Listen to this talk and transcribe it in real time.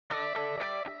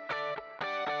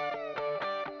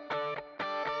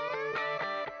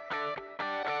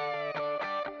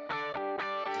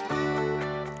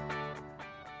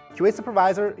QA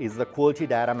Supervisor is the quality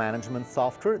data management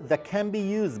software that can be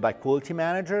used by quality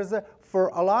managers for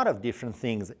a lot of different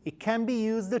things. It can be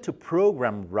used to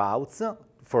program routes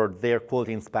for their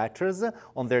quality inspectors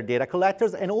on their data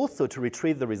collectors and also to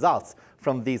retrieve the results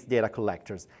from these data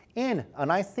collectors. And a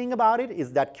nice thing about it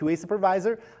is that QA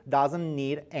Supervisor doesn't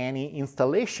need any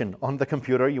installation on the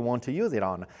computer you want to use it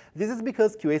on. This is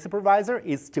because QA Supervisor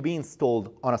is to be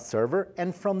installed on a server,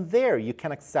 and from there you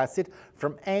can access it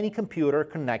from any computer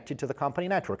connected to the company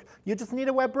network. You just need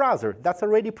a web browser that's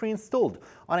already pre-installed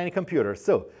on any computer.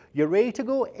 So you're ready to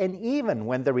go, and even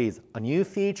when there is a new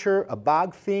feature, a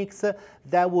bug fix,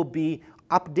 that will be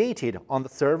updated on the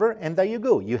server, and there you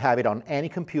go. You have it on any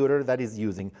computer that is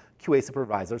using QA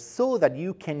Supervisor so that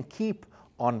you can keep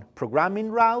on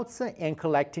programming routes and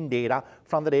collecting data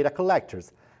from the data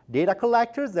collectors. Data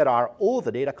collectors that are all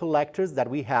the data collectors that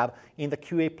we have in the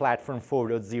QA Platform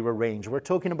 4.0 range. We're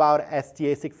talking about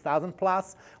STA 6000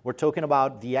 Plus, we're talking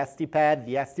about the STPad,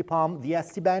 the STPalm, the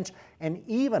STBench, and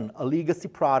even a legacy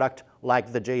product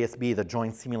like the JSB, the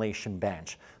Joint Simulation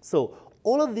Bench. So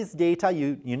all of this data,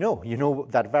 you know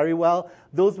that very well.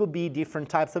 Those will be different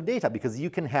types of data because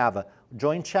you can have a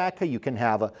joint check, you can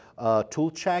have tool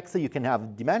checks, you can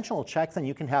have dimensional checks, and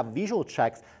you can have visual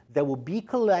checks that will be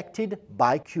collected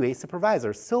by QA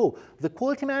Supervisor. So the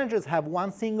quality managers have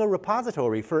one single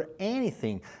repository for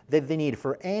anything that they need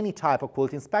for any type of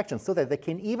quality inspection so that they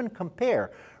can even compare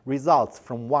results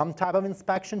from one type of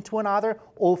inspection to another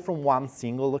or from one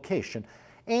single location.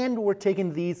 And we're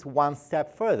taking these one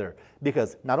step further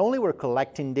because not only we're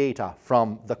collecting data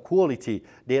from the quality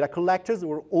data collectors,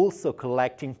 we're also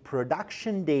collecting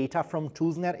production data from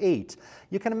ToolsNet 8.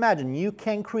 You can imagine you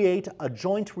can create a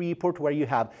joint report where you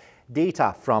have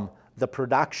data from the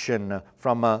production,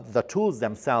 from the tools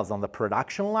themselves on the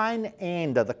production line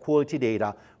and the quality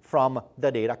data from the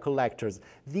data collectors.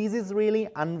 This is really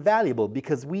invaluable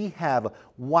because we have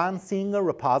one single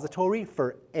repository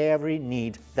for every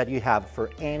need that you have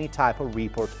for any type of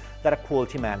report that a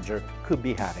quality manager could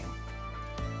be having.